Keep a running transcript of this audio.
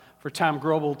for Tom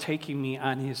Grobel taking me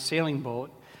on his sailing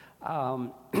boat.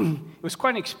 It was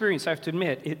quite an experience, I have to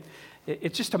admit.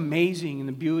 It's just amazing in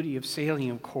the beauty of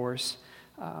sailing, of course.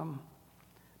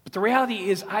 But the reality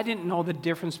is I didn't know the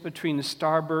difference between the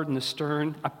starboard and the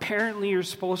stern. Apparently, you're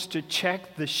supposed to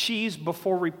check the sheaves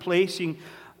before replacing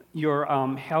your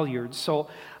halyards. So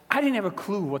I didn't have a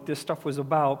clue what this stuff was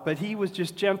about, but he was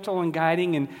just gentle and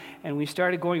guiding, and we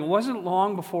started going. It wasn't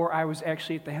long before I was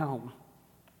actually at the helm.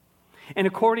 And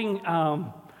according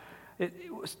to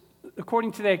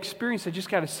that experience, I just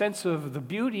got a sense of the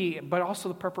beauty, but also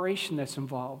the preparation that's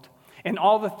involved, and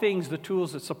all the things, the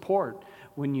tools that support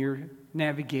when you're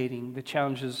navigating the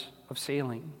challenges of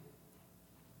sailing.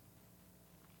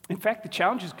 In fact, the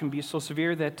challenges can be so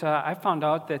severe that I found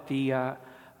out that the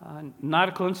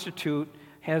Nautical Institute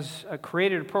has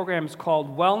created a program. It's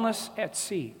called Wellness at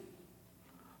Sea,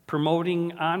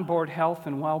 promoting onboard health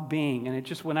and well-being. And it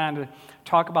just went on to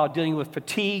talk about dealing with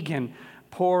fatigue and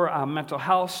poor mental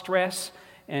health, stress,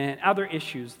 and other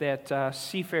issues that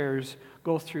seafarers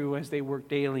go through as they work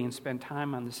daily and spend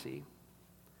time on the sea.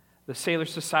 The Sailor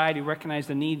Society recognized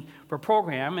the need for a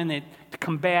program to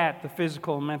combat the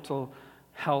physical and mental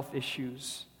health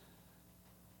issues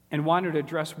and wanted to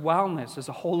address wellness as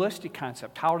a holistic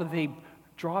concept. How do they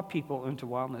draw people into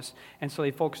wellness? And so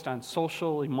they focused on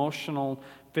social, emotional,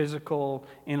 physical,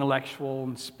 intellectual,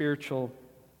 and spiritual.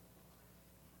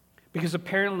 Because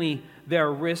apparently there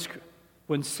are risks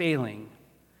when sailing,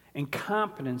 and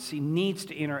competency needs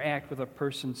to interact with a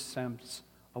person's sense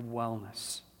of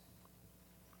wellness.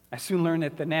 I soon learned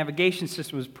that the navigation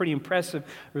system was pretty impressive.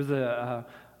 There was a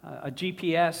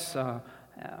GPS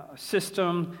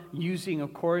system using,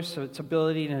 of course, its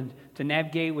ability to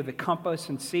navigate with a compass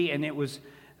and see, and it was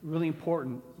really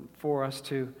important for us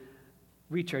to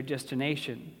reach our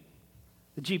destination.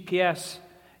 The GPS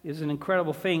is an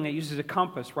incredible thing that uses a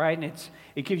compass, right? And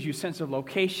it gives you a sense of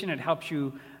location. It helps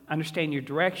you understand your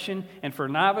direction. And for a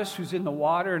novice who's in the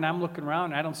water and I'm looking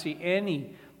around and I don't see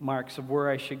any marks of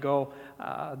where I should go,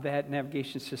 that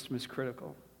navigation system is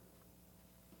critical.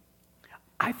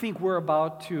 I think we're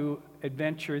about to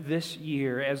adventure this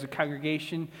year as a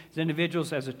congregation, as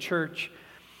individuals, as a church,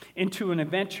 into an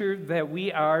adventure that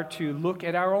we are to look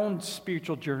at our own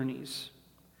spiritual journeys.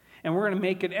 And we're going to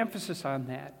make an emphasis on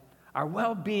that. Our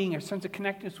well-being, our sense of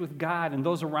connectedness with God and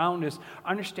those around us,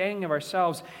 understanding of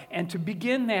ourselves. And to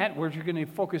begin that, we're going to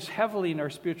focus heavily in our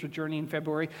spiritual journey in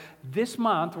February. This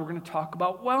month, we're going to talk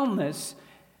about wellness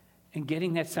and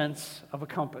getting that sense of a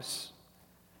compass,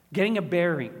 getting a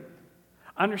bearing,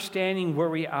 understanding where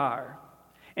we are.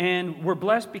 And we're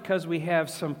blessed because we have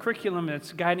some curriculum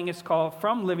that's guiding us called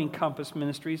From Living Compass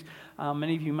Ministries.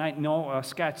 Many of you might know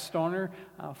Scott Stoner,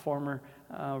 former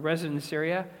resident in this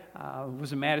area,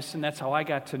 was in Madison. That's how I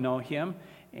got to know him.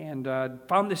 And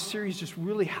found this series just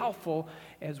really helpful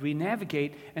as we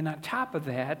navigate. And on top of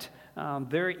that,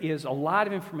 there is a lot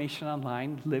of information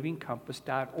online,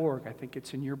 livingcompass.org. I think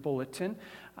it's in your bulletin.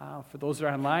 For those that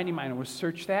are online, you might want to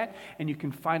search that. And you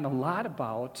can find a lot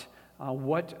about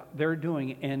what they're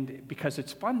doing. And because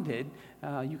it's funded,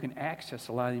 you can access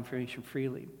a lot of the information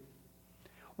freely.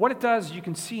 What it does, you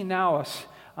can see now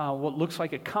what looks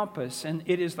like a compass, and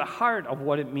it is the heart of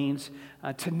what it means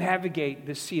to navigate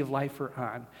the sea of life we're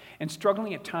on, and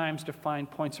struggling at times to find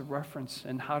points of reference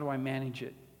and how do I manage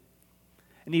it.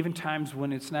 And even times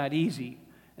when it's not easy.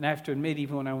 And I have to admit,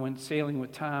 even when I went sailing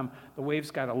with Tom, the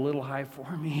waves got a little high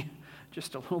for me,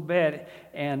 just a little bit,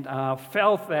 and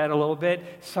felt that a little bit.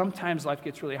 Sometimes life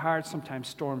gets really hard, sometimes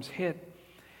storms hit.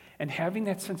 And having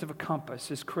that sense of a compass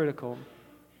is critical.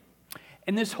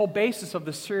 And this whole basis of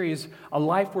the series, A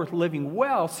Life Worth Living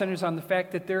Well, centers on the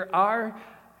fact that there are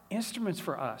instruments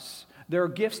for us. There are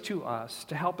gifts to us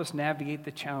to help us navigate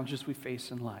the challenges we face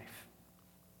in life.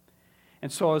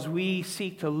 And so as we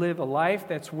seek to live a life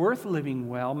that's worth living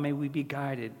well, may we be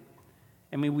guided,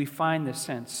 and may we find the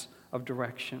sense of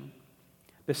direction.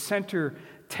 The center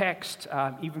text,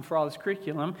 even for all this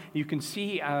curriculum, you can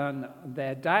see on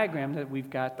that diagram that we've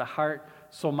got the heart,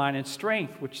 soul, mind, and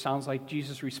strength, which sounds like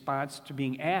Jesus' response to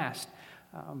being asked.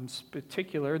 In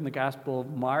particular, in the Gospel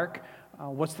of Mark,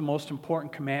 what's the most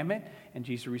important commandment? And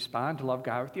Jesus responds, to love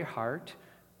God with your heart,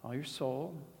 all your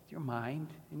soul, your mind,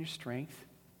 and your strength.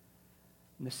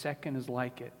 And the second is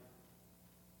like it.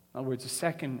 In other words, the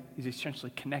second is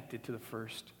essentially connected to the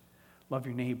first. Love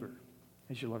your neighbor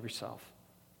as you love yourself.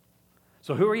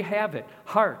 So here we have it.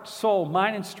 Heart, soul,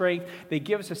 mind, and strength. They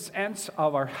give us a sense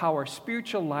of how our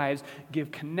spiritual lives give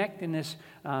connectedness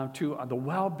to the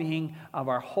well-being of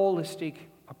our holistic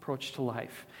approach to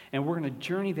life. And we're going to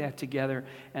journey that together.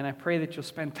 And I pray that you'll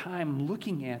spend time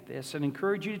looking at this and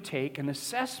encourage you to take an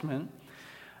assessment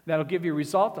That'll give you a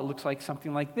result that looks like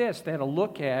something like this. That'll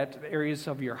look at areas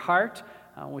of your heart,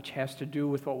 which has to do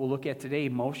with what we'll look at today,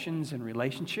 emotions and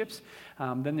relationships.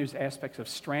 Then there's aspects of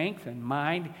strength and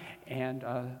mind and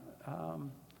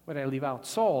what did I leave out?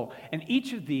 Soul. And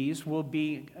each of these will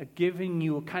be giving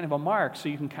you a kind of a mark so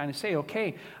you can kind of say,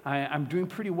 okay, I'm doing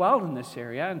pretty well in this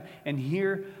area. And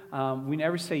here, we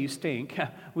never say you stink.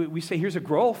 We say here's a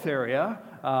growth area.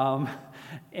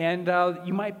 And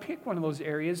you might pick one of those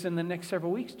areas in the next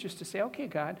several weeks just to say, okay,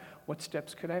 God, what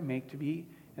steps could I make to be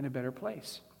in a better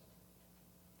place?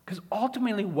 Because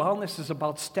ultimately, wellness is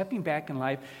about stepping back in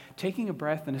life, taking a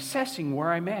breath, and assessing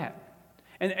where I'm at.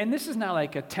 And this is not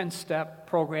like a 10-step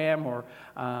program or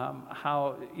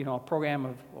a program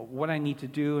of what I need to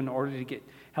do in order to get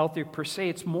healthier per se.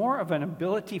 It's more of an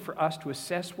ability for us to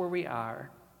assess where we are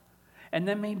and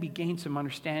then maybe gain some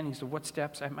understandings of what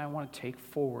steps I might want to take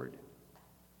forward.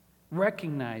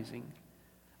 Recognizing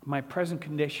my present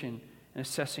condition and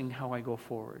assessing how I go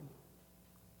forward.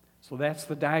 So that's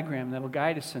the diagram that will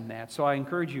guide us in that. So I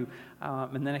encourage you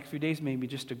in the next few days maybe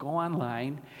just to go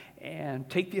online and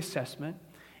take the assessment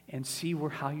and see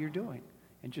how you're doing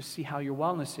and just see how your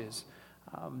wellness is.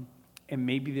 And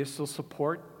maybe this will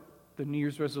support the New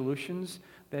Year's resolutions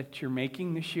that you're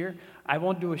making this year. I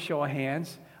won't do a show of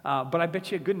hands, but I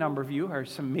bet you a good number of you are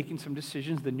making some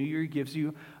decisions. The New Year gives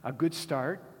you a good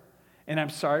start. And I'm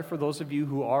sorry for those of you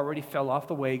who already fell off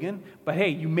the wagon. But hey,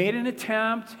 you made an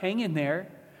attempt. Hang in there.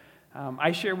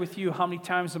 I share with you how many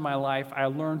times in my life I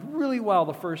learned really well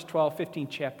the first 12, 15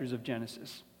 chapters of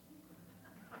Genesis.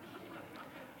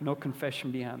 No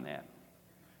confession beyond that.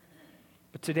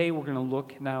 But today we're going to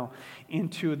look now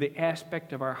into the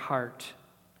aspect of our heart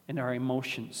and our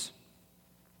emotions.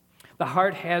 The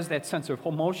heart has that sense of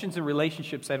emotions and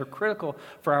relationships that are critical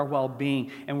for our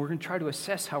well-being, and we're going to try to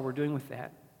assess how we're doing with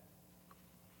that.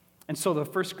 And so the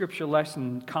first scripture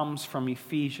lesson comes from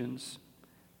Ephesians.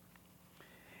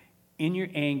 In your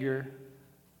anger,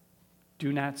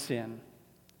 do not sin.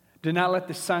 Do not let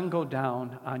the sun go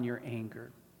down on your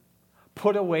anger.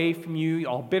 Put away from you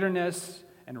all bitterness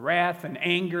and wrath and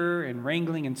anger and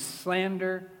wrangling and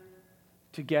slander,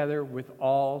 together with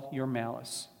all your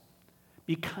malice.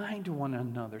 Be kind to one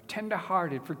another,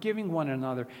 tender-hearted, forgiving one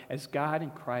another, as God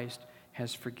in Christ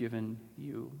has forgiven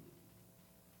you.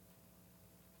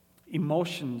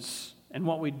 Emotions and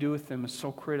what we do with them is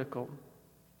so critical.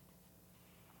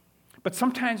 But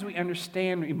sometimes we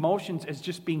understand emotions as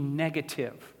just being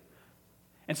negative.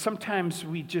 And sometimes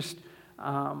we just,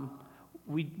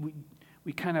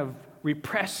 we kind of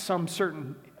repress some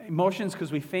certain emotions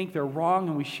because we think they're wrong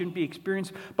and we shouldn't be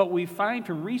experienced. But we find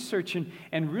from research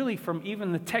and really from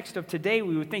even the text of today,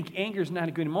 we would think anger is not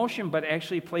a good emotion, but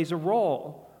actually plays a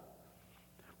role.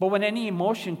 But when any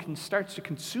emotion starts to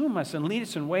consume us and lead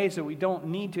us in ways that we don't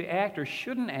need to act or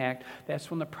shouldn't act, that's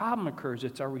when the problem occurs.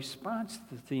 It's our response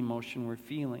to the emotion we're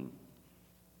feeling.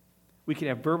 We can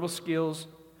have verbal skills,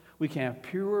 we can have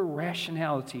pure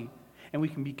rationality, and we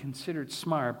can be considered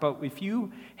smart. But if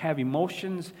you have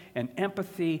emotions and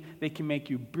empathy, they can make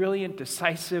you brilliant,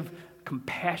 decisive,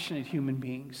 compassionate human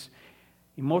beings.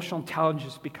 Emotional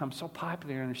intelligence becomes so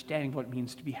popular in understanding what it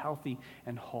means to be healthy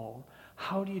and whole.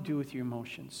 How do you do with your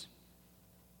emotions?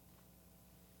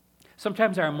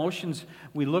 Sometimes our emotions,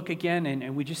 we look again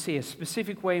and we just say a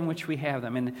specific way in which we have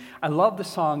them. And I love the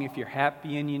song, if you're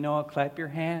happy and you know it, clap your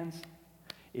hands.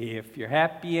 If you're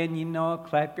happy and you know it,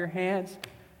 clap your hands.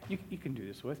 You can do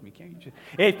this with me, can't you?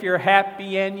 If you're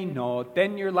happy and you know it,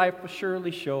 then your life will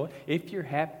surely show it. If you're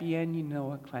happy and you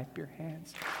know it, clap your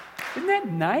hands. Isn't that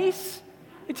nice?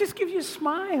 It just gives you a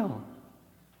smile.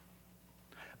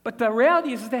 But the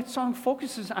reality is that song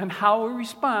focuses on how we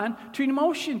respond to an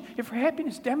emotion. If we're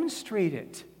happiness, demonstrate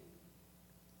it.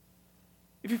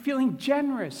 If you're feeling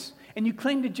generous and you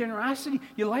cling to generosity,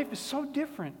 your life is so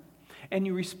different and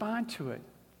you respond to it.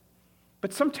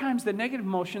 But sometimes the negative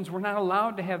emotions, we're not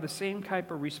allowed to have the same type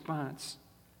of response.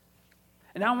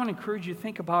 And I want to encourage you to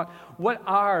think about what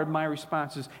are my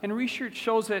responses. And research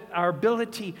shows that our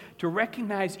ability to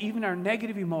recognize even our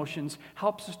negative emotions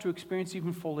helps us to experience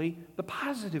even fully the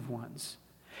positive ones.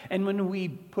 And when we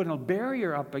put a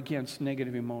barrier up against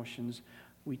negative emotions,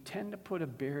 we tend to put a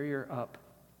barrier up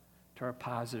to our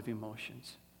positive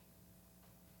emotions.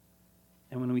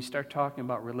 And when we start talking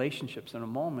about relationships in a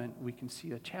moment, we can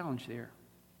see a challenge there.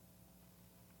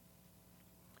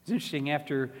 It's interesting,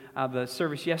 after the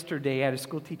service yesterday, I had a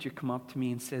school teacher come up to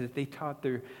me and said that they taught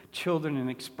their children an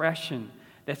expression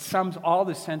that sums all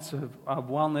the sense of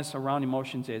wellness around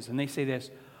emotions is. And they say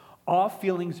this: all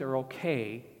feelings are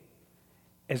okay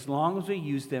as long as we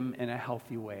use them in a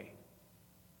healthy way.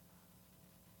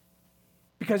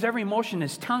 Because every emotion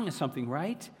is telling us something,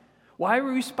 right? Why are we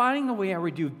responding the way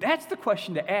we do? That's the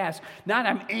question to ask. Not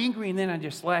I'm angry and then I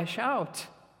just lash out.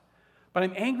 But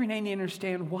I'm angry and I need to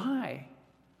understand why.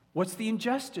 What's the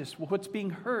injustice? What's being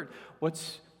hurt?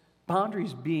 What's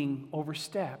boundaries being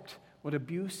overstepped? What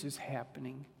abuse is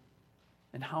happening?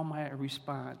 And how might I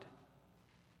respond?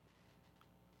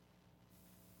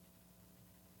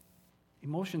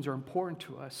 Emotions are important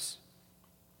to us.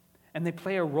 And they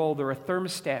play a role. They're a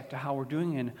thermostat to how we're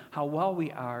doing and how well we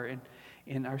are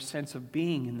in our sense of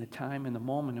being in the time and the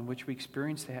moment in which we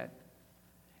experience that.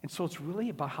 And so it's really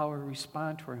about how we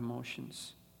respond to our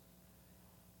emotions.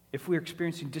 If we're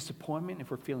experiencing disappointment,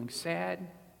 if we're feeling sad,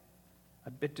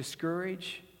 a bit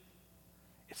discouraged,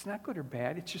 it's not good or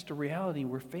bad. It's just a reality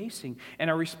we're facing. And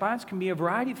our response can be a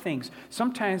variety of things.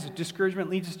 Sometimes discouragement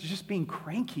leads us to just being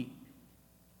cranky,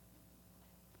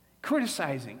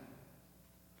 criticizing.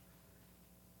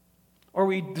 Or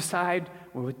we decide,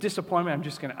 well, with disappointment, I'm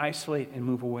just going to isolate and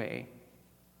move away.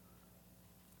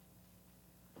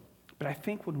 But I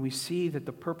think when we see that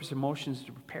the purpose of emotions is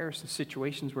to prepare us in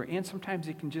situations we're in, sometimes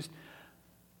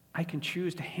I can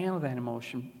choose to handle that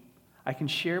emotion. I can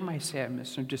share my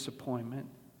sadness or disappointment,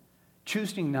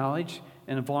 choose to acknowledge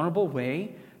in a vulnerable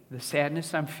way the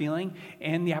sadness I'm feeling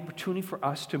and the opportunity for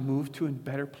us to move to a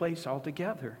better place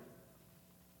altogether.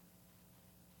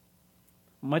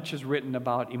 Much is written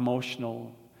about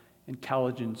emotional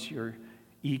intelligence, your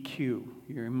EQ,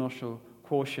 your emotional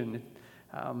quotient.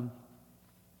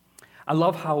 I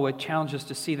love how it challenges us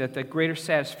to see that the greater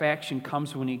satisfaction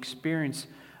comes when we experience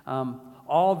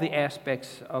all the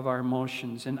aspects of our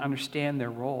emotions and understand their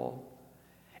role.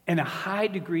 And a high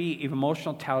degree of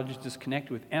emotional intelligence is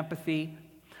connected with empathy,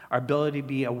 our ability to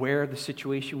be aware of the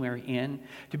situation we're in,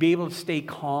 to be able to stay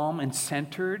calm and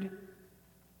centered.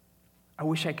 I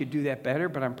wish I could do that better,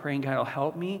 but I'm praying God will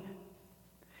help me.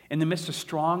 In the midst of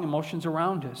strong emotions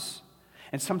around us.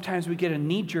 And sometimes we get a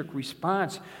knee-jerk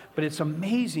response, but it's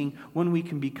amazing when we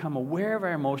can become aware of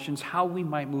our emotions, how we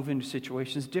might move into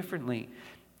situations differently.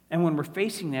 And when we're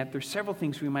facing that, there's several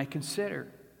things we might consider.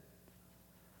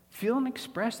 Feel and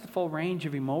express the full range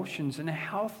of emotions in a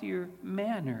healthier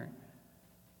manner.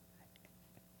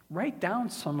 Write down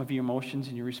some of your emotions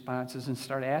and your responses and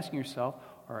start asking yourself,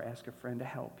 or ask a friend to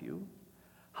help you,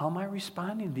 how am I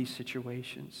responding to these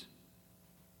situations?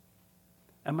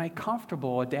 Am I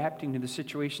comfortable adapting to the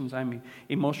situations I'm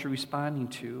emotionally responding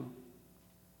to?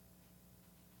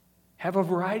 Have a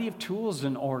variety of tools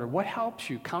in order. What helps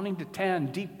you? Counting to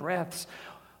 10, deep breaths,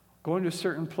 going to a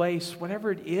certain place,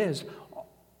 whatever it is,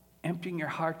 emptying your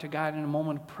heart to God in a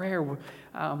moment of prayer.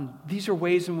 These are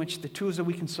ways in which the tools that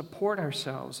we can support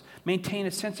ourselves, maintain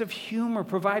a sense of humor,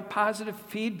 provide positive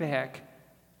feedback.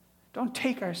 Don't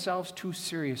take ourselves too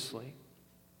seriously.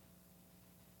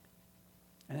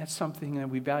 And that's something that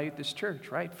we value at this church,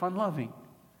 right? Fun-loving.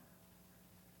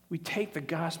 We take the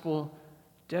gospel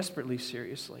desperately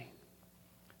seriously,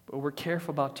 but we're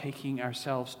careful about taking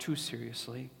ourselves too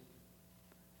seriously.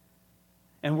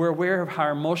 And we're aware of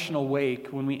our emotional wake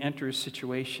when we enter a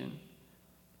situation.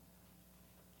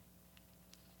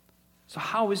 So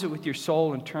how is it with your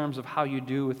soul in terms of how you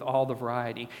do with all the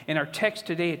variety? In our text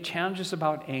today, it challenges us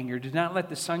about anger. Do not let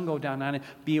the sun go down on it.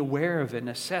 Be aware of it and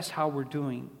assess how we're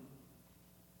doing.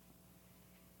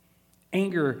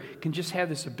 Anger can just have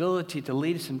this ability to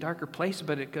lead us in darker places,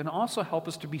 but it can also help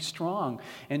us to be strong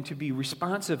and to be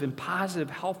responsive in positive,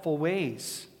 helpful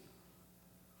ways.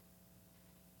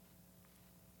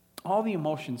 All the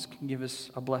emotions can give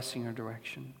us a blessing or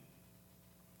direction.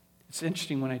 It's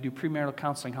interesting when I do premarital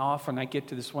counseling how often I get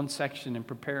to this one section in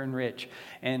Prepare and Rich.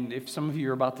 And if some of you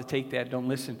are about to take that, don't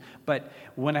listen. But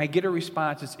when I get a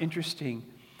response, it's interesting.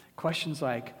 Questions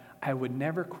like, I would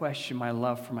never question my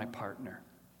love for my partner.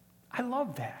 I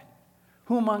love that.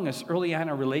 Who among us early on in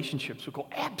our relationships would go,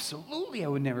 absolutely, I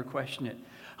would never question it.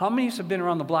 How many of us have been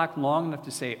around the block long enough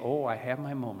to say, oh, I have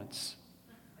my moments?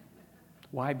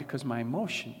 Why? Because my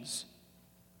emotions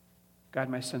guide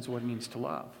my sense of what it means to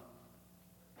love.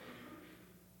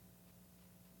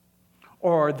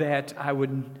 Or that I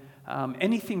would,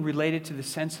 anything related to the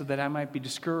sense of that I might be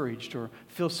discouraged or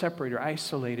feel separated or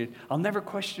isolated. I'll never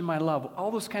question my love. All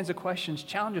those kinds of questions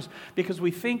challenge us because we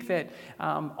think that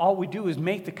all we do is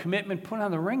make the commitment, put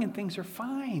on the ring, and things are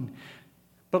fine.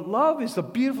 But love is a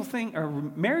beautiful thing, or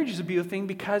marriage is a beautiful thing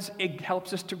because it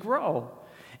helps us to grow.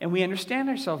 And we understand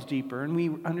ourselves deeper, and we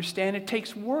understand it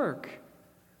takes work.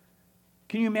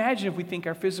 Can you imagine if we think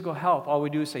our physical health, all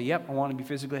we do is say, yep, I want to be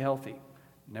physically healthy.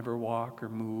 Never walk or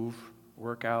move,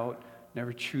 work out,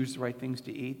 never choose the right things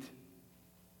to eat.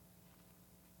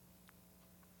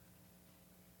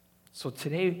 So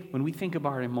today, when we think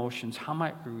about our emotions, how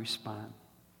might we respond?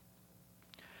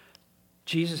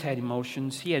 Jesus had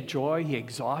emotions. He had joy, he had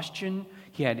exhaustion,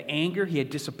 he had anger, he had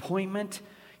disappointment,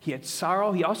 he had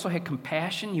sorrow. He also had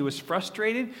compassion. He was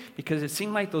frustrated because it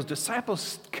seemed like those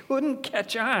disciples couldn't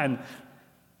catch on. And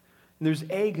there's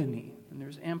agony and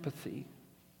there's empathy.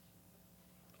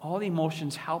 All the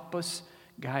emotions help us,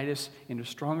 guide us into a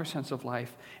stronger sense of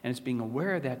life, and it's being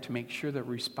aware of that to make sure that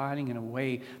we're responding in a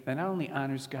way that not only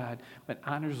honors God, but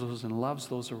honors those and loves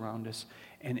those around us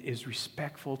and is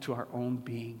respectful to our own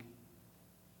being.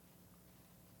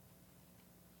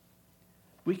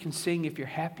 We can sing, if you're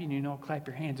happy and you know it, clap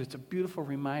your hands. It's a beautiful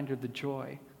reminder of the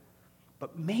joy.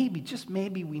 But maybe, just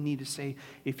maybe, we need to say,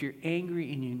 if you're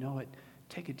angry and you know it,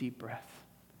 take a deep breath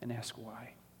and ask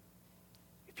why.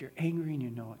 If you're angry and you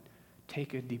know it,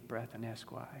 take a deep breath and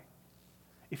ask why.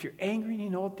 If you're angry and you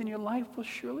know it, then your life will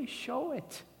surely show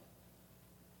it.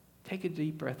 Take a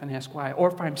deep breath and ask why.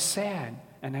 Or if I'm sad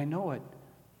and I know it,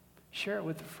 share it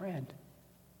with a friend.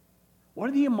 What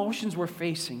are the emotions we're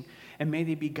facing? And may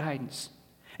they be guidance.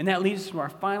 And that leads us to our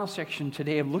final section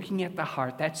today of looking at the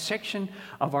heart, that section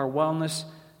of our wellness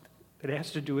that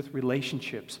has to do with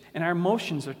relationships. And our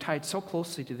emotions are tied so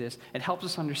closely to this, it helps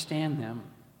us understand them.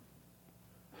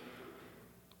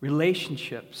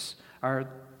 Relationships are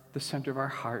the center of our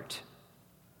heart.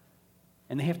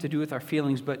 And they have to do with our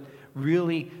feelings, but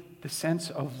really the sense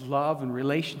of love and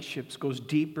relationships goes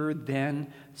deeper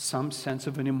than some sense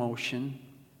of an emotion.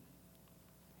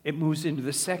 It moves into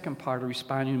the second part of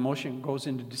responding to emotion. It goes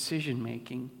into decision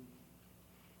making.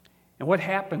 And what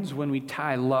happens when we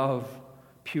tie love,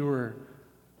 pure,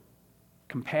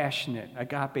 compassionate,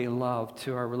 agape love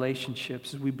to our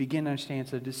relationships is we begin to understand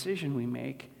it's a decision we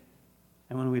make.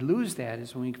 And when we lose that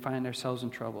is when we find ourselves in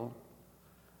trouble.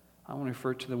 I want to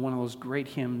refer to one of those great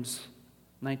hymns,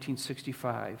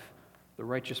 1965, The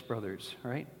Righteous Brothers,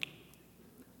 right?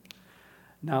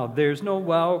 Now there's no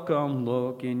welcome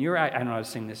look in your eyes. I don't know how to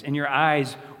sing this. In your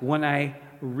eyes when I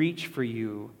reach for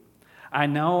you. I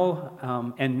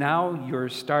know, and now you're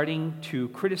starting to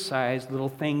criticize little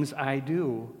things I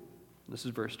do. This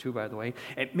is verse 2, by the way.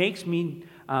 It makes me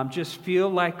just feel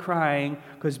like crying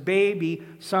because, baby,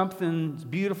 something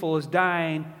beautiful is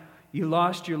dying. You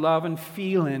lost your love and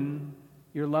feeling.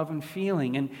 Your love and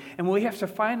feeling. And we have to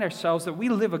find ourselves that we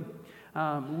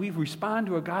respond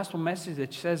to a gospel message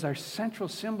that says our central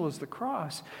symbol is the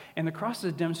cross. And the cross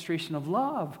is a demonstration of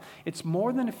love. It's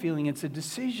more than a feeling. It's a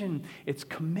decision. It's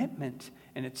commitment.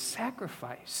 And it's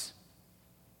sacrifice.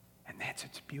 And that's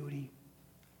its beauty.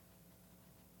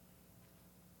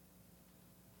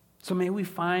 So may we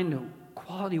find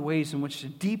quality ways in which to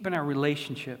deepen our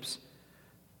relationships.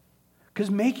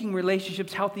 Because making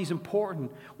relationships healthy is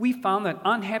important. We found that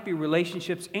unhappy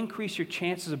relationships increase your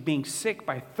chances of being sick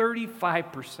by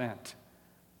 35%.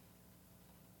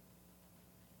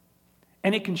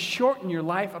 And it can shorten your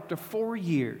life up to 4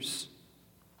 years.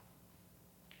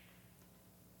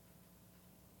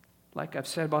 Like I've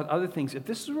said about other things, if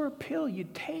this were a pill,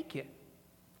 you'd take it.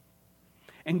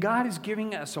 And God is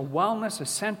giving us a wellness, a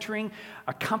centering,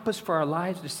 a compass for our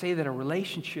lives to say that our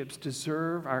relationships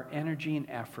deserve our energy and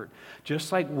effort.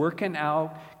 Just like working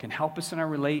out can help us in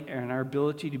our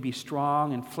ability to be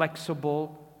strong and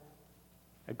flexible,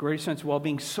 a greater sense of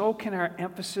well-being, so can our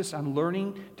emphasis on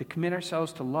learning to commit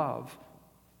ourselves to love.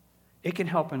 It can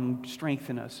help and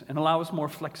strengthen us and allow us more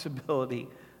flexibility.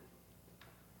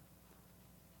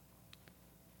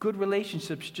 Good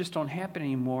relationships just don't happen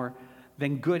anymore.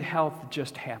 Then good health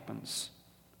just happens.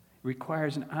 It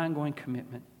requires an ongoing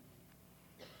commitment.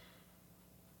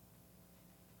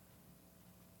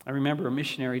 I remember a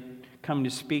missionary coming to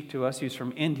speak to us. He was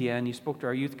from India, and he spoke to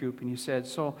our youth group, and he said,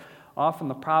 so often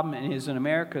the problem is in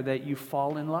America that you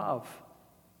fall in love.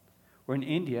 Where in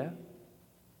India,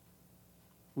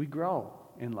 we grow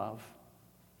in love.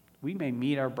 We may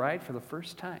meet our bride for the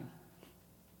first time.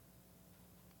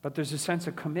 But there's a sense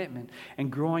of commitment and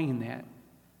growing in that.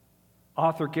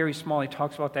 Author Gary Smalley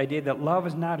talks about the idea that love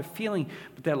is not a feeling,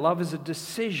 but that love is a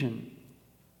decision.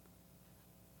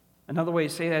 Another way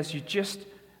to say that is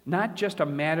not just a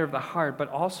matter of the heart, but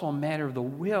also a matter of the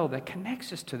will that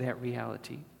connects us to that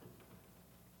reality.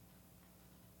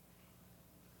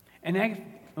 And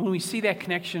when we see that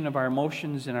connection of our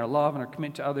emotions and our love and our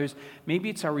commitment to others, maybe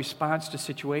it's our response to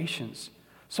situations.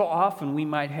 So often we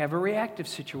might have a reactive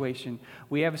situation.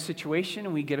 We have a situation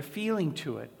and we get a feeling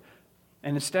to it.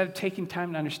 And instead of taking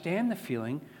time to understand the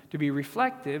feeling, to be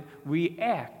reflective, we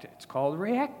act. It's called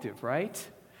reactive, right?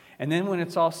 And then when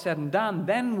it's all said and done,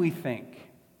 then we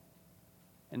think.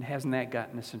 And hasn't that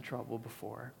gotten us in trouble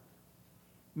before?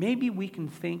 Maybe we can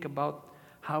think about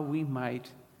how we might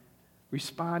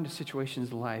respond to situations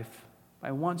in life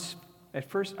by at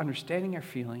first understanding our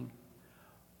feeling,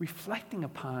 reflecting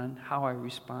upon how I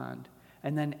respond,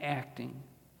 and then acting.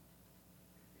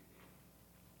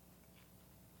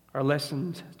 Our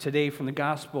lesson today from the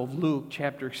Gospel of Luke,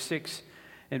 chapter 6,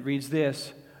 it reads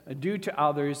this: do to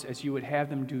others as you would have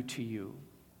them do to you.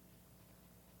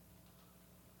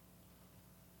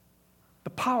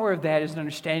 The power of that is an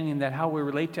understanding that how we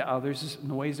relate to others is in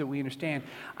the ways that we understand.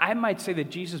 I might say that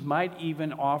Jesus might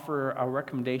even offer a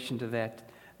recommendation to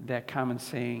that common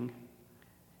saying,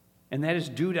 and that is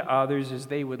do to others as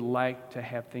they would like to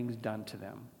have things done to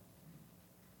them.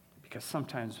 Because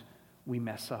sometimes we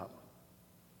mess up.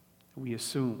 We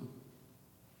assume,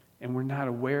 and we're not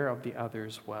aware of the other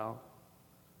as well.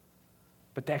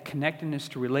 But that connectedness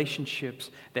to relationships,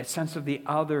 that sense of the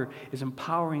other, is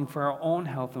empowering for our own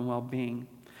health and well-being.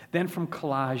 Then from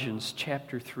Colossians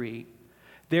chapter 3,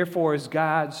 therefore, as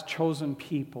God's chosen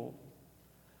people,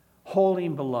 holy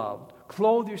and beloved,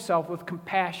 clothe yourself with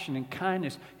compassion and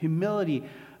kindness, humility,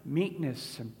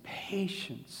 meekness, and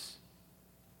patience.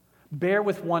 Bear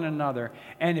with one another,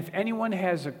 and if anyone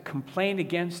has a complaint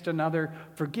against another,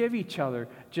 forgive each other,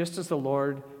 just as the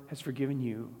Lord has forgiven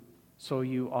you, so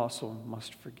you also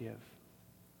must forgive.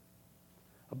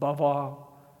 Above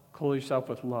all, clothe yourself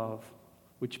with love,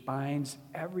 which binds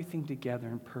everything together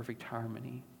in perfect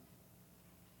harmony.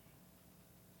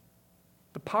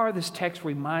 The power of this text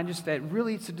reminds us that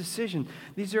really it's a decision.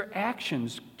 These are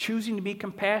actions, choosing to be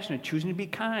compassionate, choosing to be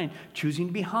kind, choosing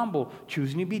to be humble,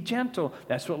 choosing to be gentle.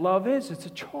 That's what love is. It's a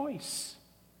choice.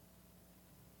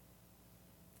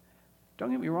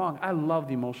 Don't get me wrong, I love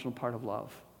the emotional part of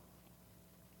love.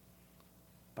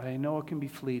 But I know it can be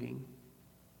fleeting.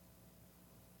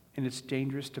 And it's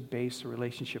dangerous to base a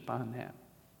relationship on that.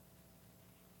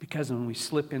 Because when we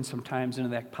slip in sometimes into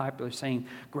that popular saying,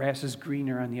 grass is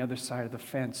greener on the other side of the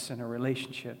fence in our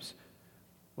relationships,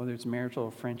 whether it's marital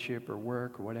or friendship or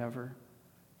work or whatever,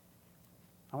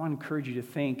 I want to encourage you to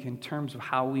think in terms of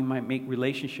how we might make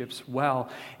relationships well,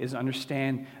 is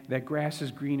understand that grass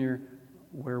is greener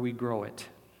where we grow it,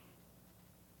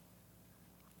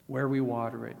 where we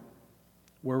water it,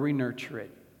 where we nurture it,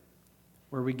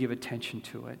 where we give attention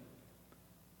to it.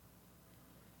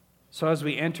 So as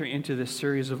we enter into this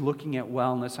series of looking at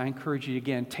wellness, I encourage you to,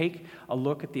 again, take a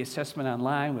look at the assessment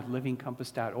online with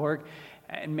livingcompass.org,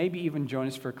 and maybe even join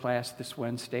us for a class this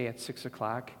Wednesday at 6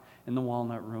 o'clock in the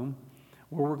Walnut Room,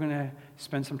 where we're going to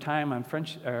spend some time on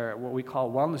what we call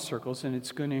wellness circles, and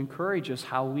it's going to encourage us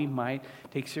how we might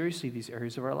take seriously these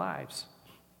areas of our lives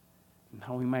and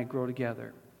how we might grow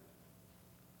together.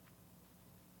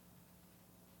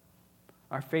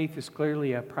 Our faith is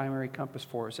clearly a primary compass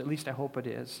for us, at least I hope it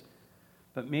is.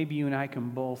 But maybe you and I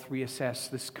can both reassess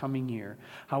this coming year,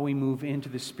 how we move into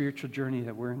the spiritual journey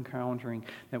that we're encountering,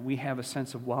 that we have a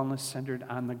sense of wellness centered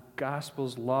on the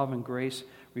gospel's love and grace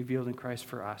revealed in Christ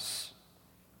for us.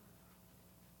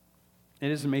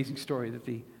 It is an amazing story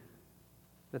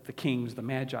that the kings, the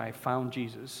magi, found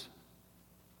Jesus.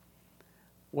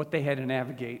 What they had to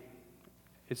navigate,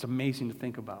 it's amazing to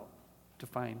think about, to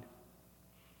find.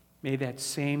 May that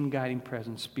same guiding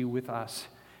presence be with us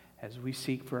as we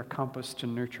seek for a compass to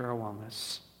nurture our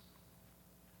wellness.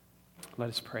 Let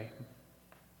us pray.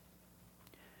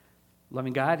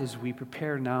 Loving God, as we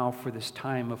prepare now for this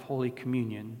time of Holy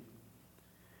Communion,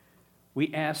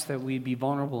 we ask that we be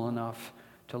vulnerable enough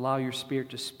to allow your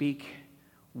Spirit to speak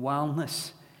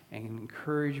wellness and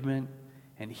encouragement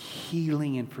and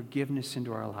healing and forgiveness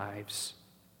into our lives.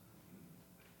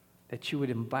 That you would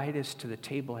invite us to the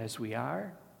table as we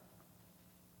are,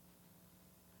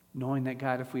 knowing that,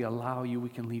 God, if we allow you, we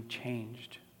can leave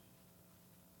changed,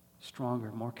 stronger,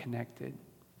 more connected.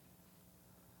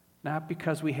 Not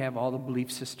because we have all the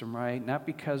belief system right, not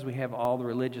because we have all the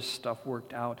religious stuff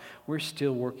worked out. We're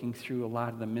still working through a lot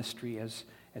of the mystery as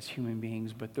human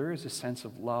beings, but there is a sense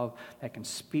of love that can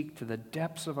speak to the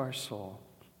depths of our soul,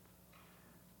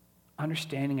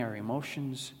 understanding our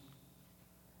emotions,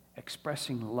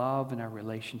 expressing love in our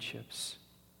relationships.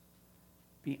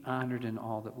 Be honored in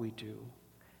all that we do.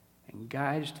 And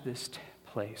guide us to this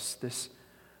place,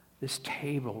 this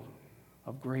table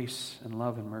of grace and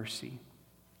love and mercy.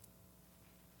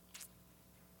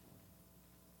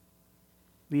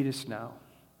 Lead us now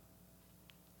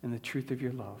in the truth of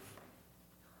your love.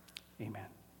 Amen.